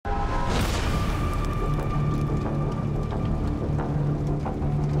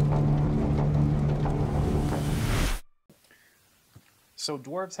So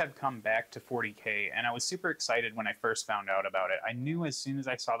dwarves had come back to 40K, and I was super excited when I first found out about it. I knew as soon as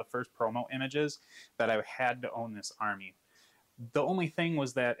I saw the first promo images that I had to own this army. The only thing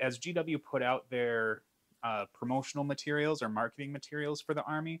was that as GW put out their promotional materials or marketing materials for the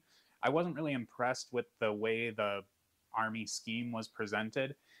army, I wasn't really impressed with the way the army scheme was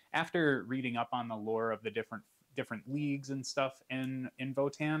presented. After reading up on the lore of the different leagues and stuff in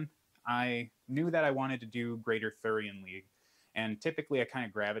Votann, I knew that I wanted to do Greater Thurian League. And typically I kind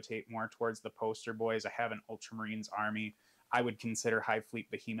of gravitate more towards the poster boys. I have an Ultramarines army. I would consider Hive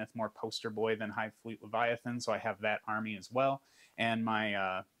Fleet Behemoth more poster boy than Hive Fleet Leviathan, so I have that army as well. And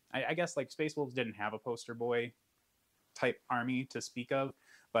my, I guess like Space Wolves didn't have a poster boy type army to speak of,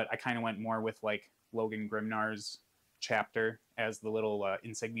 but I kind of went more with like Logan Grimnar's chapter as the little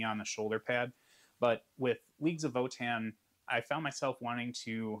insignia on the shoulder pad. But with Leagues of Votann, I found myself wanting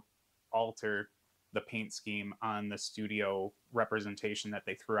to alter the paint scheme on the studio representation that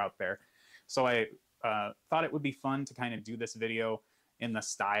they threw out there. So I thought it would be fun to kind of do this video in the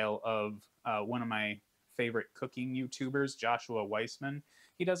style of one of my favorite cooking YouTubers, Joshua Weissman.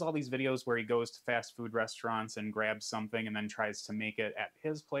 He does all these videos where he goes to fast food restaurants and grabs something and then tries to make it at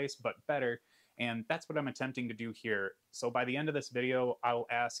his place, but better. And that's what I'm attempting to do here. So by the end of this video, I'll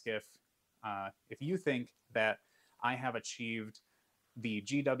ask if you think that I have achieved the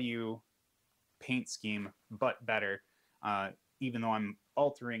GW paint scheme, but better, even though I'm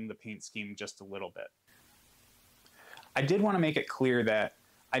altering the paint scheme just a little bit. I did want to make it clear that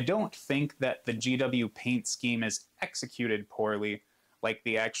I don't think that the GW paint scheme is executed poorly, like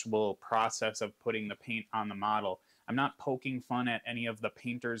the actual process of putting the paint on the model. I'm not poking fun at any of the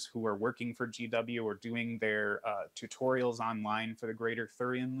painters who are working for GW or doing their tutorials online for the Greater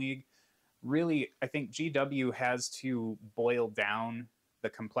Thurian League. Really, I think GW has to boil down the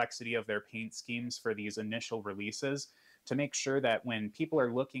complexity of their paint schemes for these initial releases to make sure that when people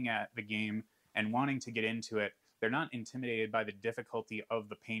are looking at the game and wanting to get into it, they're not intimidated by the difficulty of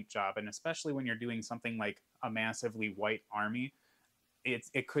the paint job. And especially when you're doing something like a massively white army,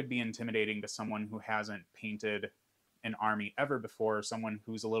 it could be intimidating to someone who hasn't painted an army ever before, someone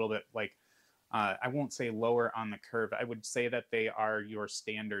who's a little bit like, I won't say lower on the curve. I would say that they are your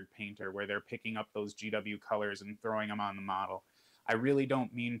standard painter, where they're picking up those GW colors and throwing them on the model. I really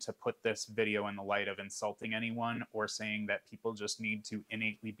don't mean to put this video in the light of insulting anyone or saying that people just need to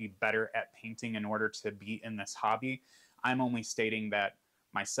innately be better at painting in order to be in this hobby. I'm only stating that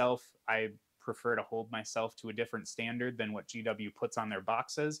myself, I prefer to hold myself to a different standard than what GW puts on their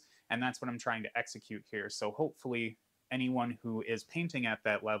boxes, and that's what I'm trying to execute here. So hopefully anyone who is painting at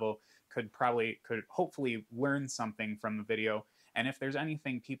that level could hopefully learn something from the video. And if there's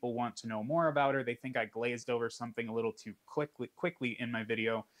anything people want to know more about, or they think I glazed over something a little too quickly in my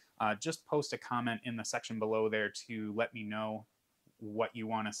video, just post a comment in the section below there to let me know what you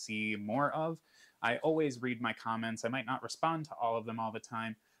want to see more of. I always read my comments. I might not respond to all of them all the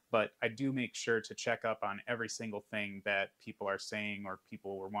time, but I do make sure to check up on every single thing that people are saying or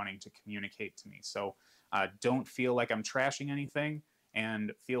people were wanting to communicate to me. So don't feel like I'm trashing anything,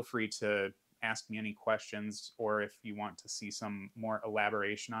 and feel free to ask me any questions, or if you want to see some more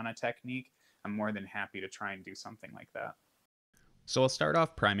elaboration on a technique, I'm more than happy to try and do something like that. So I'll start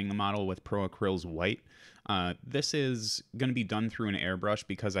off priming the model with Pro Acryl's white. This is going to be done through an airbrush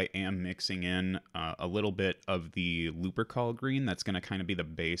because I am mixing in a little bit of the Lupercal green. That's going to kind of be the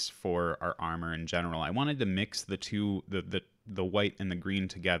base for our armor in general. I wanted to mix the two, the white and the green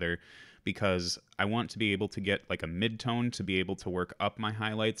together, because I want to be able to get like a mid-tone to be able to work up my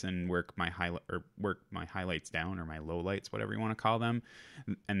highlights and work my highlights down, or my lowlights, whatever you want to call them.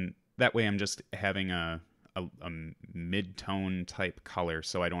 And that way I'm just having a mid-tone type color,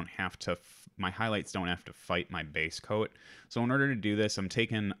 so I don't have to, my highlights don't have to fight my base coat. So in order to do this, I'm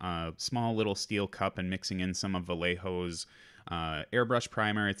taking a small little steel cup and mixing in some of Vallejo's airbrush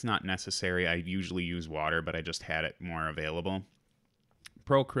primer. It's not necessary. I usually use water, but I just had it more available.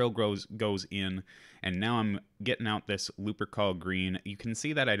 Pro Acryl goes in, and now I'm getting out this Lupercal green. You can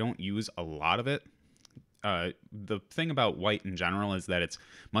see that I don't use a lot of it. The thing about white in general is that it's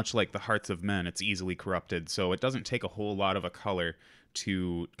much like the hearts of men. It's easily corrupted, so it doesn't take a whole lot of a color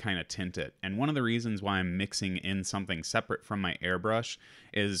to kind of tint it. And one of the reasons why I'm mixing in something separate from my airbrush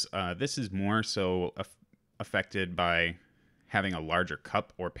is this is more so affected by having a larger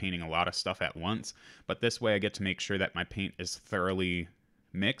cup or painting a lot of stuff at once. But this way I get to make sure that my paint is thoroughly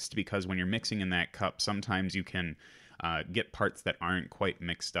mixed, because when you're mixing in that cup, sometimes you can get parts that aren't quite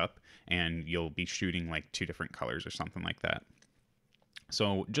mixed up, and you'll be shooting like two different colors or something like that.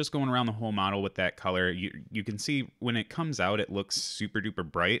 So just going around the whole model with that color, you can see when it comes out, it looks super duper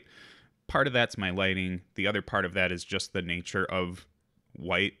bright. Part of that's my lighting. The other part of that is just the nature of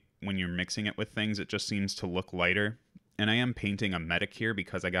white when you're mixing it with things. It just seems to look lighter. And I am painting a medic here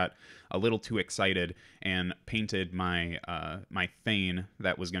because I got a little too excited and painted my my Thane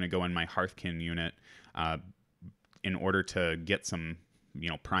that was going to go in my Hearthkin unit in order to get some, you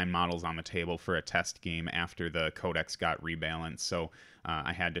know, prime models on the table for a test game after the codex got rebalanced. So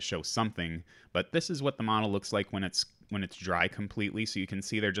I had to show something. But this is what the model looks like when it's dry completely. So you can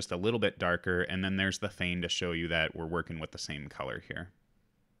see they're just a little bit darker, and then there's the Thane to show you that we're working with the same color here.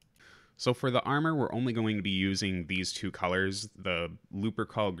 So for the armor, we're only going to be using these two colors, the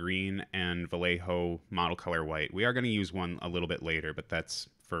Lupercal Green and Vallejo Model Color White. We are going to use one a little bit later, but that's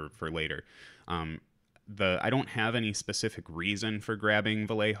for later. I don't have any specific reason for grabbing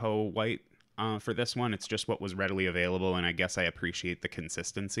Vallejo White for this one. It's just what was readily available, and I guess I appreciate the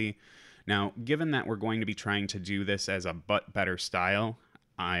consistency. Now, given that we're going to be trying to do this as a but better style,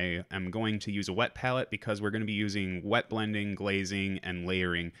 I am going to use a wet palette because we're going to be using wet blending, glazing, and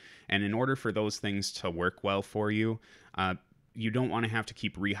layering. And in order for those things to work well for you, you don't want to have to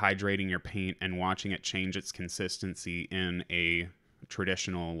keep rehydrating your paint and watching it change its consistency in a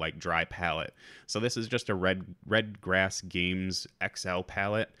traditional like dry palette. So this is just a Red Grass Games XL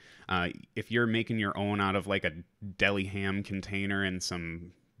palette. If you're making your own out of like a deli ham container and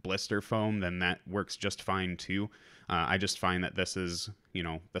some blister foam, then that works just fine too. I just find that this is, you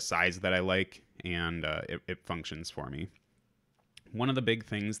know, the size that I like, and it functions for me. One of the big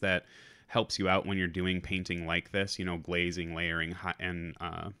things that helps you out when you're doing painting like this, you know, glazing, layering, and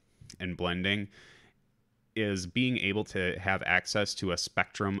blending, is being able to have access to a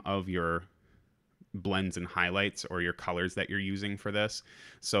spectrum of your blends and highlights or your colors that you're using for this.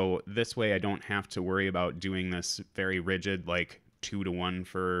 So this way I don't have to worry about doing this very rigid, like 2-to-1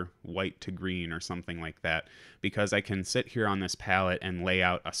 for white to green or something like that, because I can sit here on this palette and lay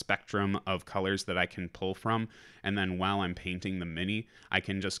out a spectrum of colors that I can pull from, and then while I'm painting the mini, I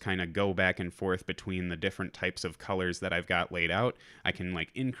can just kind of go back and forth between the different types of colors that I've got laid out. I can like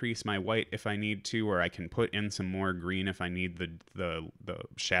increase my white if I need to, or I can put in some more green if I need the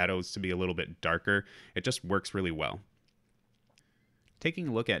shadows to be a little bit darker. It just works really well. Taking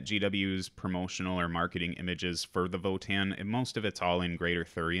a look at GW's promotional or marketing images for the Votann, most of it's all in Greater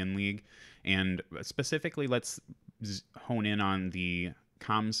Thurian League, and specifically let's hone in on the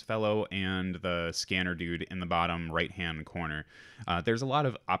comms fellow and the scanner dude in the bottom right-hand corner. There's a lot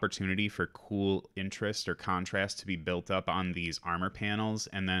of opportunity for cool interest or contrast to be built up on these armor panels,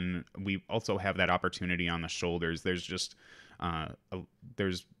 and then we also have that opportunity on the shoulders. There's just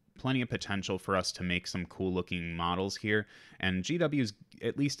there's plenty of potential for us to make some cool looking models here, and GW's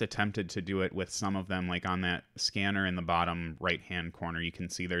at least attempted to do it with some of them. Like on that scanner in the bottom right hand corner, you can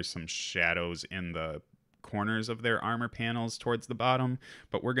see there's some shadows in the corners of their armor panels towards the bottom,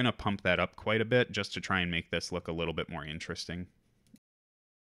 but we're going to pump that up quite a bit just to try and make this look a little bit more interesting.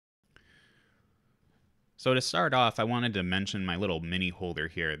 So to start off, I wanted to mention my little mini holder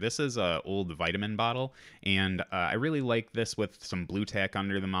here. This is an old vitamin bottle, and I really like this with some blue tack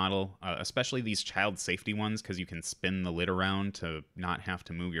under the model, especially these child safety ones, because you can spin the lid around to not have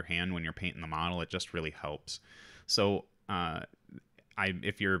to move your hand when you're painting the model. It just really helps. So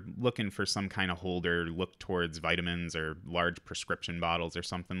if you're looking for some kind of holder, look towards vitamins or large prescription bottles or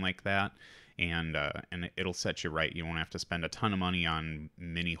something like that, and it'll set you right. You won't have to spend a ton of money on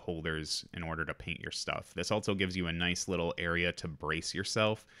mini holders in order to paint your stuff. This also gives you a nice little area to brace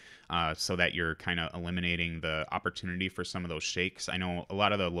yourself, so that you're kind of eliminating the opportunity for some of those shakes. I know a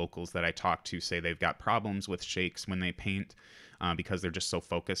lot of the locals that I talk to say they've got problems with shakes when they paint, because they're just so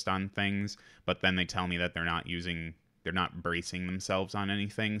focused on things, but then they tell me that they're not bracing themselves on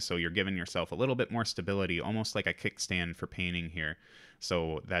anything, so you're giving yourself a little bit more stability, almost like a kickstand for painting here.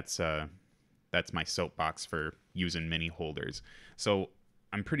 So that's my soapbox for using mini holders. So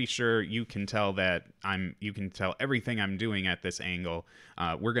I'm pretty sure you can tell that you can tell everything I'm doing at this angle.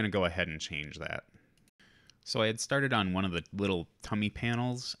 We're going to go ahead and change that. So I had started on one of the little tummy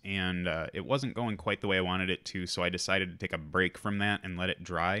panels, and it wasn't going quite the way I wanted it to, so I decided to take a break from that and let it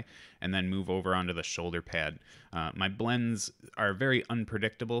dry, and then move over onto the shoulder pad. My blends are very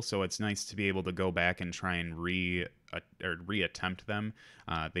unpredictable, so it's nice to be able to go back and try and reattempt them.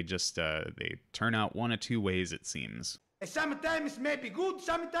 They turn out one of two ways, it seems. Sometimes may be good,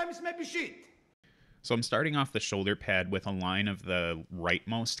 sometimes may be shit. So I'm starting off the shoulder pad with a line of the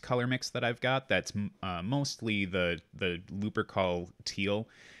rightmost color mix that I've got. That's mostly the Lupercal teal,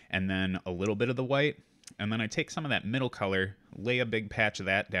 and then a little bit of the white. And then I take some of that middle color, lay a big patch of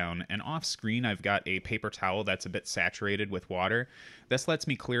that down, and off screen I've got a paper towel that's a bit saturated with water. This lets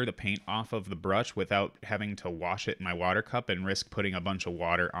me clear the paint off of the brush without having to wash it in my water cup and risk putting a bunch of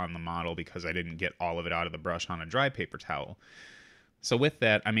water on the model because I didn't get all of it out of the brush on a dry paper towel. So with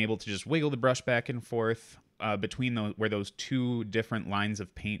that, I'm able to just wiggle the brush back and forth between where those two different lines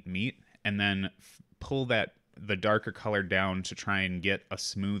of paint meet, and then pull the darker color down to try and get a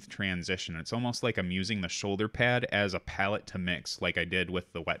smooth transition. It's almost like I'm using the shoulder pad as a palette to mix, like I did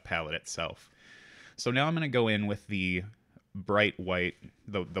with the wet palette itself. So now I'm going to go in with the bright white,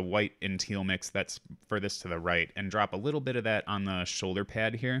 the white and teal mix that's furthest to the right, and drop a little bit of that on the shoulder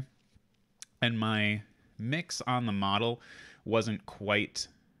pad here. And my mix on the model wasn't quite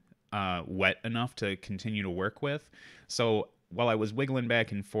wet enough to continue to work with. So while I was wiggling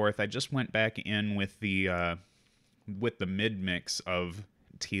back and forth, I just went back in with the mid mix of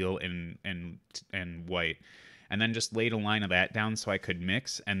teal and white, and then just laid a line of that down so I could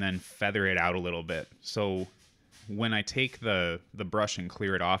mix and then feather it out a little bit. So when I take the brush and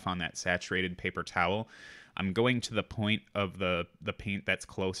clear it off on that saturated paper towel, I'm going to the point of the paint that's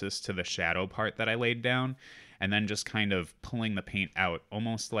closest to the shadow part that I laid down, and then just kind of pulling the paint out,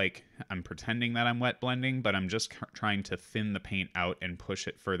 almost like I'm pretending that I'm wet blending, but I'm just trying to thin the paint out and push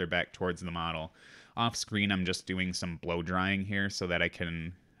it further back towards the model. Off screen, I'm just doing some blow drying here so that I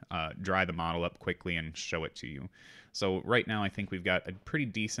can dry the model up quickly and show it to you. So right now I think we've got a pretty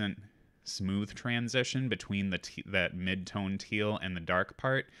decent smooth transition between that mid-tone teal and the dark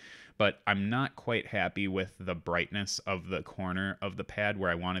part, but I'm not quite happy with the brightness of the corner of the pad where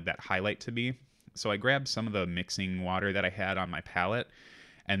I wanted that highlight to be. So I grabbed some of the mixing water that I had on my palette,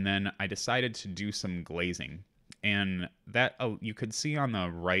 and then I decided to do some glazing. And that you could see on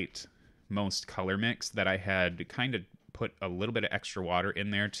the right most color mix that I had kind of put a little bit of extra water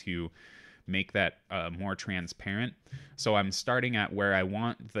in there to make that more transparent. So I'm starting at where I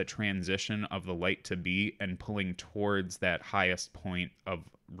want the transition of the light to be and pulling towards that highest point of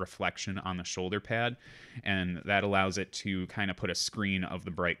reflection on the shoulder pad, and that allows it to kind of put a screen of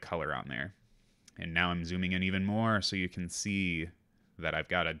the bright color on there. And now I'm zooming in even more so you can see that I've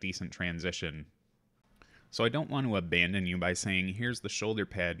got a decent transition. So I don't want to abandon you by saying, here's the shoulder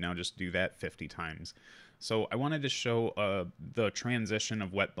pad, now just do that 50 times. So I wanted to show the transition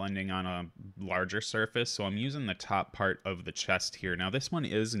of wet blending on a larger surface. So I'm using the top part of the chest here. Now this one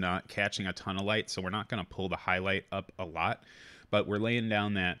is not catching a ton of light, so we're not going to pull the highlight up a lot, but we're laying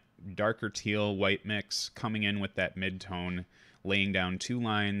down that darker teal white mix, coming in with that mid-tone, laying down two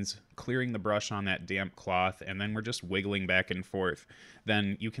lines, clearing the brush on that damp cloth, and then we're just wiggling back and forth.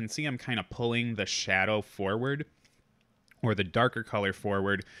 Then you can see I'm kind of pulling the shadow forward, or the darker color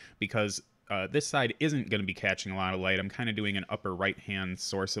forward, because this side isn't going to be catching a lot of light. I'm kind of doing an upper right-hand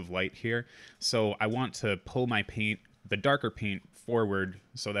source of light here. So I want to pull my paint, the darker paint, forward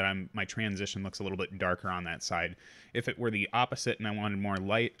so that my transition looks a little bit darker on that side. If it were the opposite and I wanted more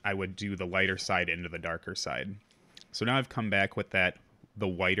light, I would do the lighter side into the darker side. So now I've come back with the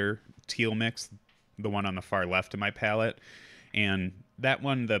whiter teal mix, the one on the far left of my palette. And that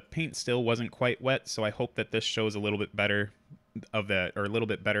one, the paint still wasn't quite wet, so I hope that this shows a little bit better of that, or a little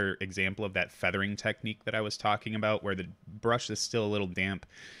bit better example of that feathering technique that I was talking about, where the brush is still a little damp,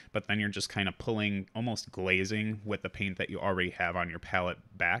 but then you're just kind of pulling, almost glazing with the paint that you already have on your palette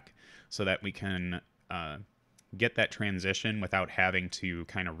back, so that we can get that transition without having to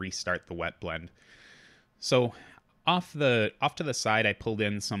kind of restart the wet blend. So off to the side, I pulled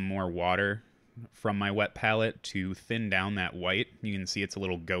in some more water from my wet palette to thin down that white. You can see it's a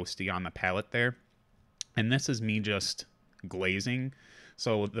little ghosty on the palette there. And this is me just glazing.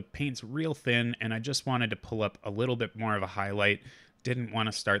 So the paint's real thin, and I just wanted to pull up a little bit more of a highlight. Didn't want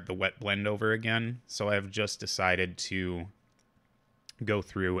to start the wet blend over again, so I've just decided to go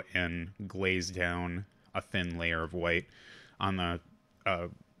through and glaze down a thin layer of white on the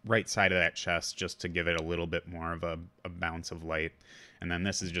right side of that chest, just to give it a little bit more of a bounce of light. And then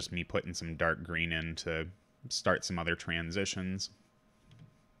this is just me putting some dark green in to start some other transitions.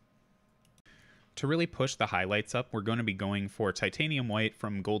 To really push the highlights up, we're going to be going for Titanium White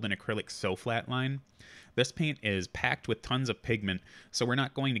from Golden Acrylic So Flat line. This paint is packed with tons of pigment, so we're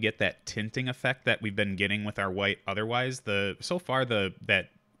not going to get that tinting effect that we've been getting with our white otherwise. So far, that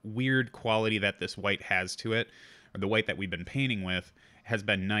weird quality that this white has to it, or the white that we've been painting with, has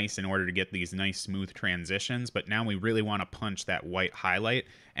been nice in order to get these nice smooth transitions, but now we really want to punch that white highlight,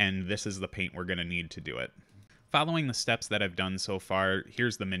 and this is the paint we're going to need to do it. Following the steps that I've done so far,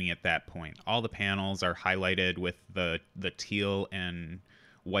 here's the mini at that point. All the panels are highlighted with the teal and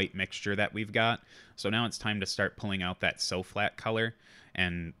white mixture that we've got, so now it's time to start pulling out that So Flat color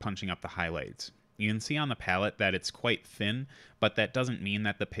and punching up the highlights. You can see on the palette that it's quite thin, but that doesn't mean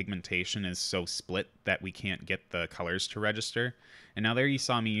that the pigmentation is so split that we can't get the colors to register. And now there you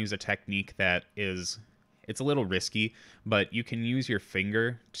saw me use a technique that it's a little risky, but you can use your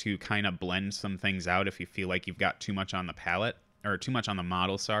finger to kind of blend some things out if you feel like you've got too much on the palette. or too much on the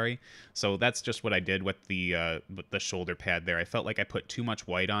model, sorry. So that's just what I did with the shoulder pad there. I felt like I put too much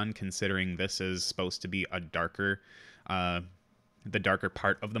white on, considering this is supposed to be a darker, the darker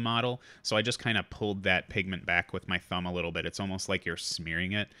part of the model. So I just kind of pulled that pigment back with my thumb a little bit. It's almost like you're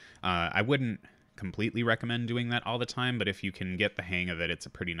smearing it. I wouldn't completely recommend doing that all the time, but if you can get the hang of it, it's a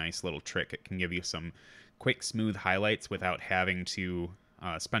pretty nice little trick. It can give you some quick, smooth highlights without having to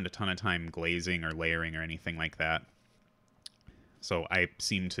spend a ton of time glazing or layering or anything like that. So I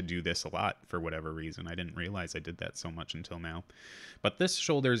seem to do this a lot for whatever reason. I didn't realize I did that so much until now. But this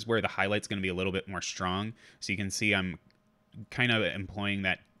shoulder is where the highlight's going to be a little bit more strong. So you can see I'm kind of employing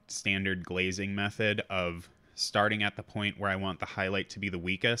that standard glazing method of starting at the point where I want the highlight to be the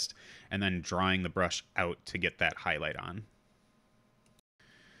weakest and then drawing the brush out to get that highlight on.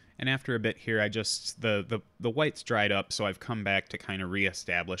 And after a bit here, I just, the white's dried up, so I've come back to kind of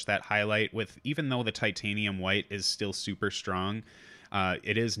reestablish that highlight with, even though the titanium white is still super strong,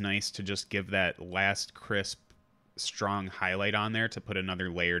 it is nice to just give that last crisp, strong highlight on there to put another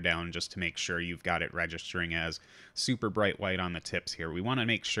layer down just to make sure you've got it registering as super bright white on the tips here. We want to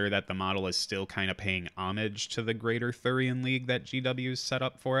make sure that the model is still kind of paying homage to the greater Thurian League that GW's set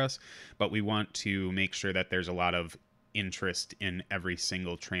up for us, but we want to make sure that there's a lot of interest in every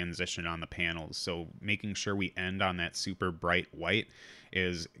single transition on the panels. So making sure we end on that super bright white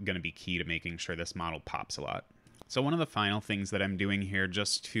is going to be key to making sure this model pops a lot. So one of the final things that I'm doing here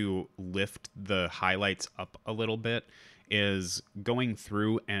just to lift the highlights up a little bit is going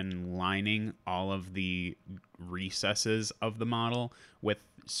through and lining all of the recesses of the model with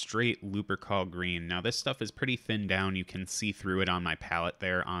straight Lupercal green. Now this stuff is pretty thinned down. You can see through it on my palette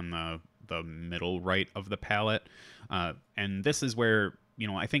there on the middle right of the palette. And this is where, you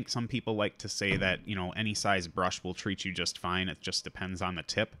know, I think some people like to say that, you know, any size brush will treat you just fine. It just depends on the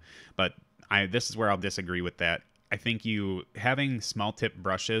tip. But this is where I'll disagree with that. I think having small tip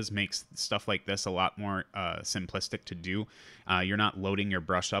brushes makes stuff like this a lot more simplistic to do. You're not loading your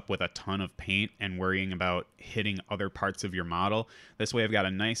brush up with a ton of paint and worrying about hitting other parts of your model. This way I've got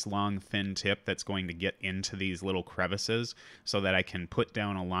a nice long thin tip that's going to get into these little crevices so that I can put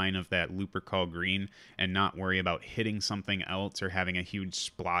down a line of that Lupercal green and not worry about hitting something else or having a huge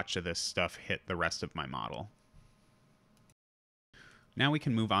splotch of this stuff hit the rest of my model. Now we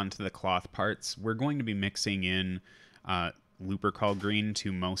can move on to the cloth parts. We're going to be mixing in Lupercal green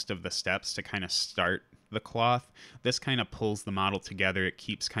to most of the steps to kind of start the cloth. This kind of pulls the model together. It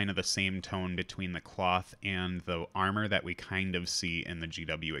keeps kind of the same tone between the cloth and the armor that we kind of see in the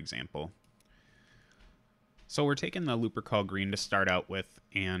GW example. So we're taking the Lupercal green to start out with,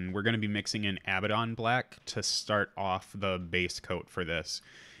 and we're going to be mixing in Abaddon black to start off the base coat for this.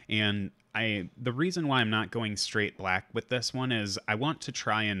 And the reason why I'm not going straight black with this one is I want to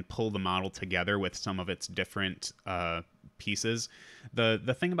try and pull the model together with some of its different pieces.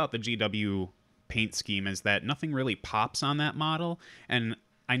 The thing about the GW paint scheme is that nothing really pops on that model, and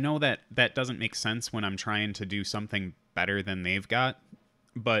I know that that doesn't make sense when I'm trying to do something better than they've got,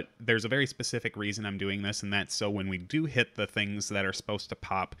 but there's a very specific reason I'm doing this, and that's so when we do hit the things that are supposed to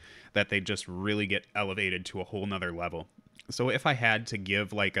pop, that they just really get elevated to a whole nother level. So if I had to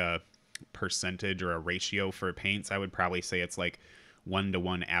give like a percentage or a ratio for paints, I would probably say it's like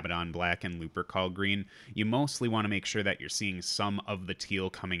 1-to-1 Abaddon black and Lupercal green. You mostly want to make sure that you're seeing some of the teal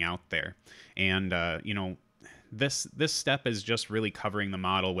coming out there. And, you know, this step is just really covering the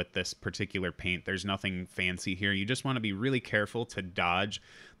model with this particular paint. There's nothing fancy here. You just want to be really careful to dodge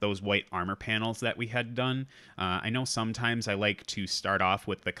those white armor panels that we had done. I know sometimes I like to start off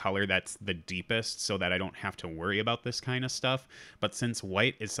with the color that's the deepest so that I don't have to worry about this kind of stuff. But since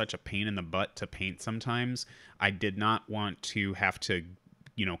white is such a pain in the butt to paint sometimes, I did not want to have to,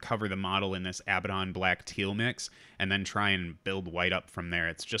 you know, cover the model in this Abaddon black teal mix and then try and build white up from there.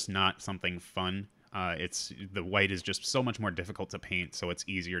 It's just not something fun. The white is just so much more difficult to paint, so it's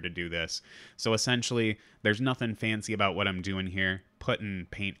easier to do this. So essentially, there's nothing fancy about what I'm doing here, putting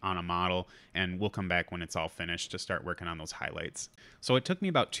paint on a model, and we'll come back when it's all finished to start working on those highlights. So it took me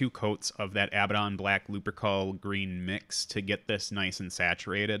about 2 coats of that Abaddon black Lupercal green mix to get this nice and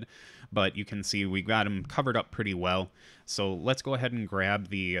saturated, but you can see we got them covered up pretty well. So let's go ahead and grab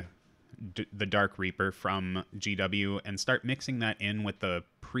the Dark Reaper from GW and start mixing that in with the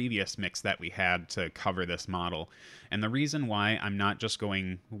previous mix that we had to cover this model. And the reason why I'm not just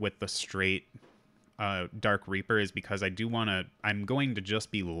going with the straight Dark Reaper is because I'm going to just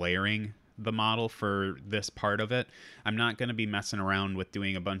be layering the model for this part of it. I'm not going to be messing around with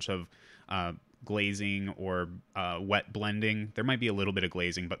doing a bunch of glazing or wet blending. There might be a little bit of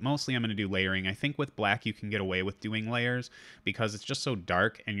glazing, but mostly I'm going to do layering. I think with black you can get away with doing layers because it's just so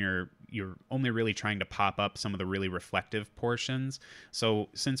dark and you're only really trying to pop up some of the really reflective portions. So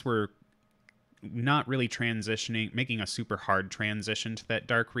since we're not really making a super hard transition to that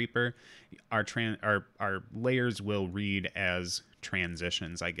Dark Reaper, our layers will read as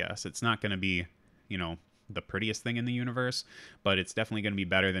transitions, I guess. It's not going to be, the prettiest thing in the universe, but it's definitely going to be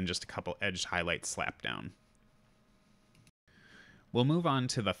better than just a couple edged highlights slapped down. We'll move on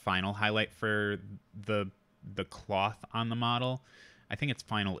to the final highlight for the cloth on the model. I think it's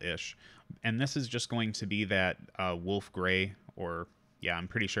final-ish. And this is just going to be that wolf gray, or yeah, I'm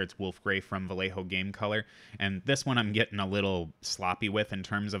pretty sure it's wolf gray from Vallejo Game Color. And this one I'm getting a little sloppy with in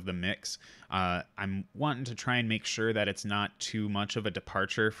terms of the mix. I'm wanting to try and make sure that it's not too much of a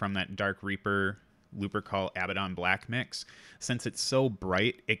departure from that Dark Reaper Lupercal Abaddon Black mix. Since it's so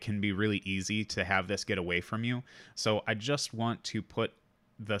bright, it can be really easy to have this get away from you. So I just want to put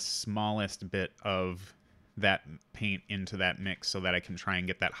the smallest bit of that paint into that mix so that I can try and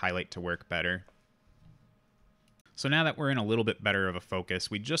get that highlight to work better. So now that we're in a little bit better of a focus,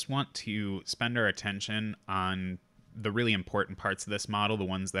 we just want to spend our attention on the really important parts of this model, the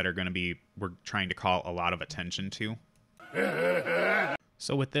ones that are going to be, we're trying to call a lot of attention to.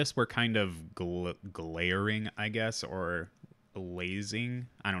 So with this, we're kind of glaring, I guess, or glazing.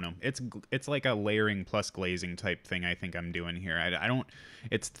 I don't know. It's like a layering plus glazing type thing I think I'm doing here. I don't.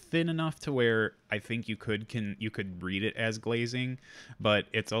 It's thin enough to where I think you could read it as glazing, but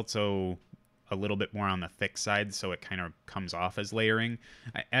it's also a little bit more on the thick side, so it kind of comes off as layering.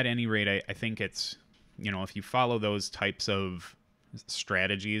 At any rate, I think it's, if you follow those types of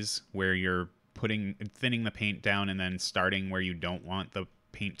strategies where you're thinning the paint down and then starting where you don't want the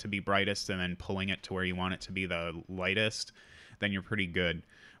paint to be brightest and then pulling it to where you want it to be the lightest, then you're pretty good.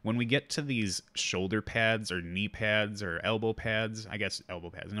 When we get to these shoulder pads or knee pads or elbow pads, I guess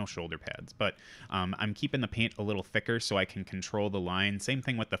elbow pads, no shoulder pads, but I'm keeping the paint a little thicker so I can control the line. Same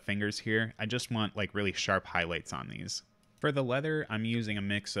thing with the fingers here. I just want like really sharp highlights on these. For the leather, I'm using a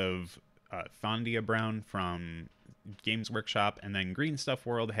mix of Thondia Brown from Games Workshop, and then Green Stuff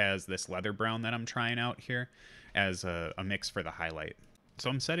World has this leather brown that I'm trying out here as a mix for the highlight. So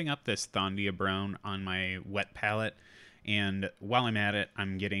I'm setting up this Thondia Brown on my wet palette, and while I'm at it,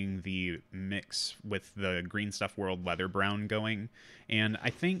 I'm getting the mix with the Green Stuff World leather brown going, and I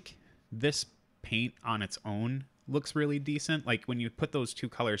think this paint on its own looks really decent. Like when you put those two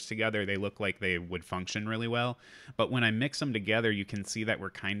colors together, they look like they would function really well. But when I mix them together, you can see that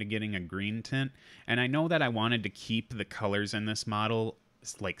we're kind of getting a green tint. And I know that I wanted to keep the colors in this model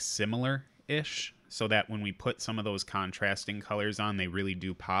like similar-ish, so that when we put some of those contrasting colors on, they really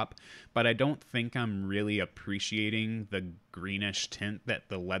do pop. But I don't think I'm really appreciating the greenish tint that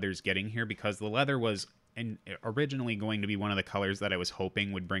the leather's getting here, because the leather was originally going to be one of the colors that I was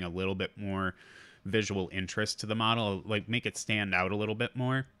hoping would bring a little bit more visual interest to the model, like make it stand out a little bit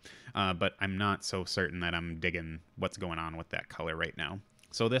more, but I'm not so certain that I'm digging what's going on with that color right now.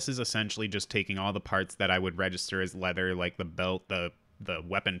 So this is essentially just taking all the parts that I would register as leather, like the belt, the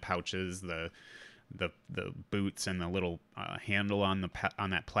weapon pouches, the boots, and the little handle on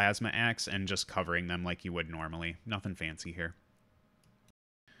that plasma axe, and just covering them like you would normally. Nothing fancy here.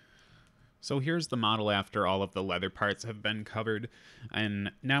 So here's the model after all of the leather parts have been covered,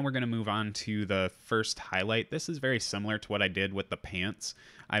 and now we're going to move on to the first highlight. This is very similar to what I did with the pants.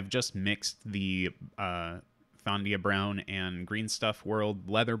 I've just mixed the Thondia Brown and Green Stuff World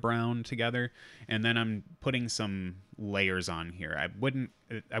leather brown together, and then I'm putting some layers on here. I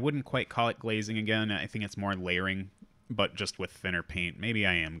wouldn't quite call it glazing again. I think it's more layering, but just with thinner paint. Maybe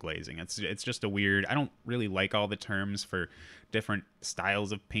I am glazing. It's just a weird, I don't really like all the terms for different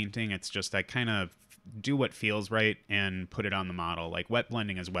styles of painting. It's just I kind of do what feels right and put it on the model. Like wet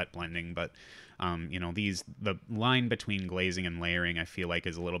blending is wet blending, but the line between glazing and layering I feel like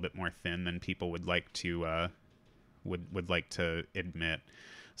is a little bit more thin than people would like to would like to admit.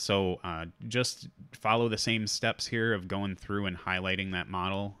 So just follow the same steps here of going through and highlighting that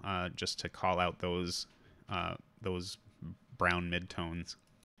model, just to call out those brown midtones.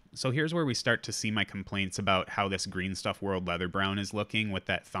 So here's where we start to see my complaints about how this Green Stuff World leather brown is looking with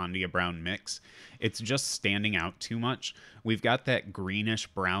that Thondia Brown mix. It's just standing out too much. We've got that greenish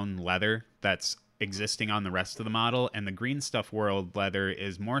brown leather that's existing on the rest of the model, and the Green Stuff World leather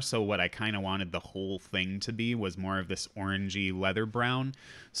is more so what I kind of wanted the whole thing to be, was more of this orangey leather brown.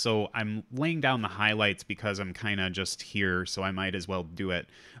 So I'm laying down the highlights because I'm kind of just here, so I might as well do it.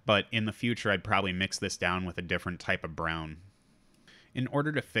 But in the future, I'd probably mix this down with a different type of brown. In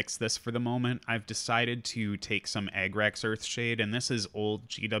order to fix this for the moment, I've decided to take some Agrax Earthshade, and this is old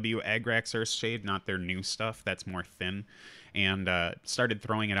GW Agrax Earthshade, not their new stuff that's more thin, and started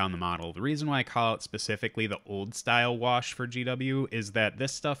throwing it on the model. The reason why I call out specifically the old style wash for GW is that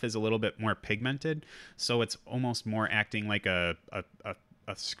this stuff is a little bit more pigmented, so it's almost more acting like a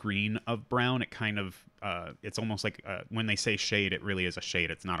screen of brown. It kind of it's almost like when they say shade, it really is a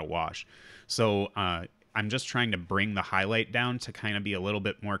shade. It's not a wash. So I'm just trying to bring the highlight down to kind of be a little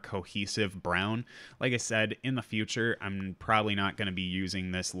bit more cohesive brown. Like I said, in the future, I'm probably not going to be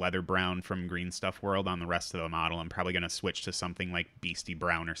using this leather brown from Green Stuff World on the rest of the model. I'm probably going to switch to something like Beastie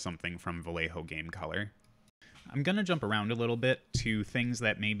Brown or something from Vallejo Game Color. I'm going to jump around a little bit to things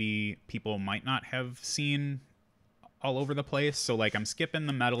that maybe people might not have seen all over the place. So like I'm skipping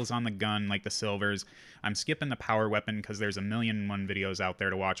the metals on the gun, like the silvers. I'm skipping the power weapon because there's 1,000,001 videos out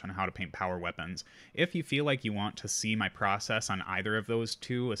there to watch on how to paint power weapons. If you feel like you want to see my process on either of those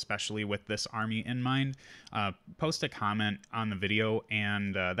two, especially with this army in mind, post a comment on the video,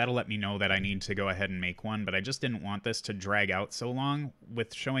 and that'll let me know that I need to go ahead and make one. But I just didn't want this to drag out so long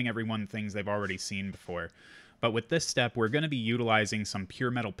with showing everyone things they've already seen before. But with this step, we're going to be utilizing some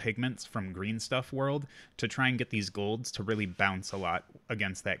pure metal pigments from Green Stuff World to try and get these golds to really bounce a lot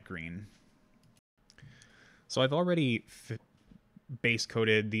against that green. So I've already base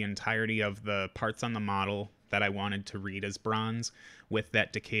coated the entirety of the parts on the model that I wanted to read as bronze with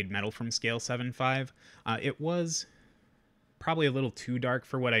that decayed metal from scale 7.5. It was probably a little too dark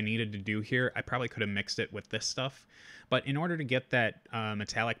for what I needed to do here. I probably could have mixed it with this stuff. But in order to get that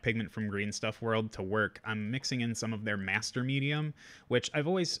metallic pigment from Green Stuff World to work, I'm mixing in some of their master medium, which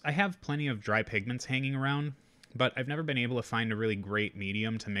I have plenty of dry pigments hanging around, but I've never been able to find a really great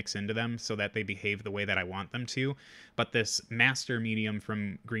medium to mix into them so that they behave the way that I want them to. But this master medium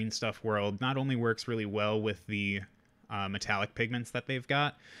from Green Stuff World not only works really well with the metallic pigments that they've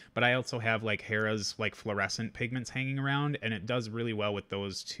got, but I also have like Hera's like fluorescent pigments hanging around, and it does really well with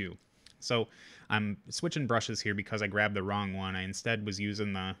those too. So I'm switching brushes here because I grabbed the wrong one. I instead was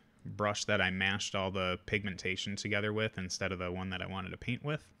using the brush that I mashed all the pigmentation together with instead of the one that I wanted to paint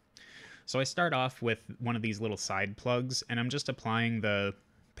with. So I start off with one of these little side plugs, and I'm just applying the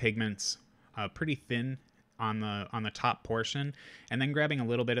pigments pretty thin on the top portion, and then grabbing a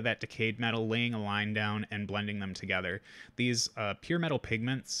little bit of that decayed metal, laying a line down, and blending them together. These pure metal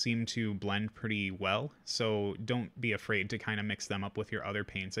pigments seem to blend pretty well, so don't be afraid to kind of mix them up with your other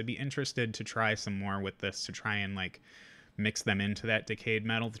paints. I'd be interested to try some more with this to try and like mix them into that decayed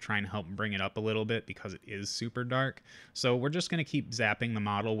metal to try and help bring it up a little bit because it is super dark. So we're just going to keep zapping the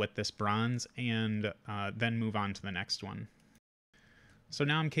model with this bronze and then move on to the next one. So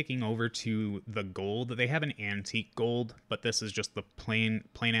now I'm kicking over to the gold. They have an antique gold, but this is just the plain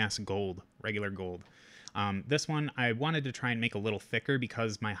ass gold, regular gold. This one I wanted to try and make a little thicker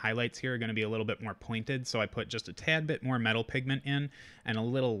because my highlights here are going to be a little bit more pointed, so I put just a tad bit more metal pigment in and a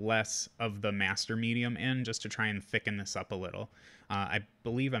little less of the master medium in just to try and thicken this up a little. I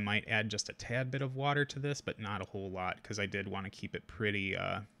believe I might add just a tad bit of water to this, but not a whole lot because I did want to keep it pretty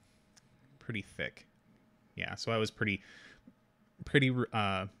thick. Yeah, so I was pretty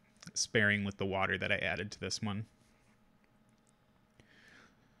sparing with the water that I added to this one.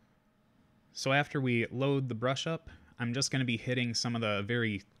 So after we load the brush up, I'm just going to be hitting some of the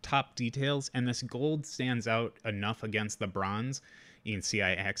very top details, and this gold stands out enough against the bronze. You can see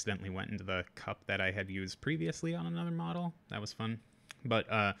I accidentally went into the cup that I had used previously on another model. That was fun. But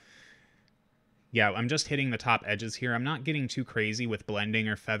yeah, I'm just hitting the top edges here. I'm not getting too crazy with blending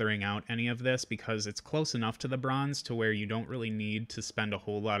or feathering out any of this because it's close enough to the bronze to where you don't really need to spend a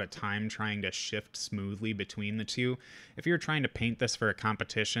whole lot of time trying to shift smoothly between the two. If you're trying to paint this for a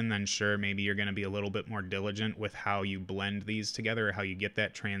competition, then sure, maybe you're going to be a little bit more diligent with how you blend these together or how you get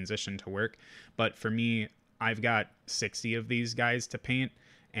that transition to work. But for me, I've got 60 of these guys to paint,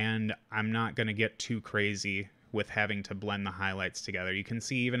 and I'm not going to get too crazy with having to blend the highlights together. You can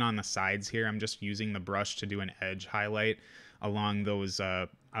see even on the sides here, I'm just using the brush to do an edge highlight along those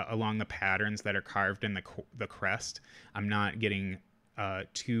along the patterns that are carved in the crest. I'm not getting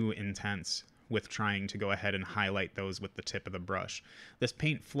too intense with trying to go ahead and highlight those with the tip of the brush. This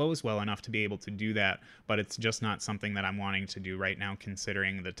paint flows well enough to be able to do that, but it's just not something that I'm wanting to do right now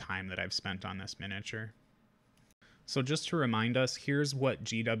considering the time that I've spent on this miniature. So just to remind us, here's what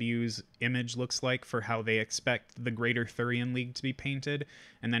GW's image looks like for how they expect the Greater Thurian League to be painted,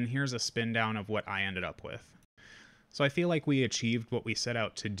 and then here's a spin down of what I ended up with. So I feel like we achieved what we set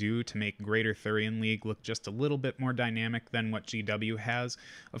out to do to make Greater Thurian League look just a little bit more dynamic than what GW has.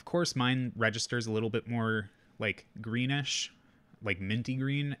 Of course, mine registers a little bit more like greenish, like minty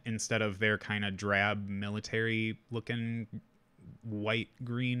green, instead of their kind of drab military looking white,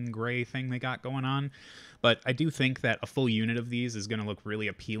 green, gray thing they got going on. But I do think that a full unit of these is going to look really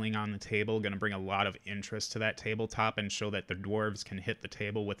appealing on the table, going to bring a lot of interest to that tabletop and show that the dwarves can hit the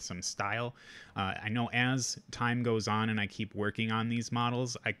table with some style. I know as time goes on and I keep working on these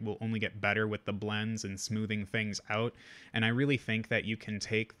models, I will only get better with the blends and smoothing things out. And I really think that you can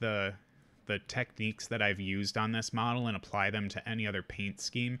take the techniques that I've used on this model and apply them to any other paint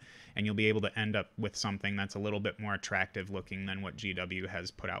scheme, and you'll be able to end up with something that's a little bit more attractive looking than what GW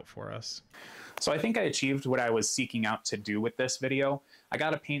has put out for us. So I think I achieved what I was seeking out to do with this video. I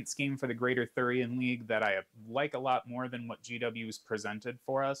got a paint scheme for the Greater Thurian League that I like a lot more than what GW's presented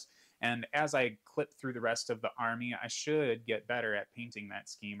for us, and as I clip through the rest of the army, I should get better at painting that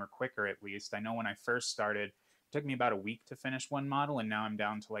scheme, or quicker at least. I know when I first started, it took me about a week to finish one model, and now I'm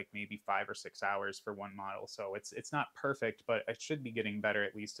down to like maybe 5 or 6 hours for one model. So it's not perfect, but I should be getting better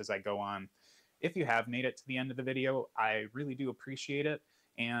at least as I go on. If you have made it to the end of the video, I really do appreciate it.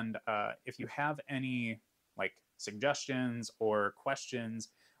 And if you have any like suggestions or questions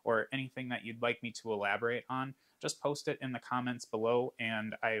or anything that you'd like me to elaborate on, just post it in the comments below,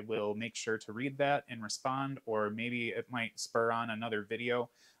 and I will make sure to read that and respond, or maybe it might spur on another video.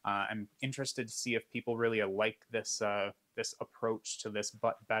 I'm interested to see if people really like this this approach to this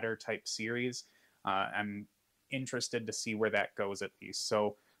but better type series. I'm interested to see where that goes at least.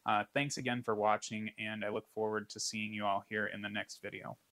 So thanks again for watching, and I look forward to seeing you all here in the next video.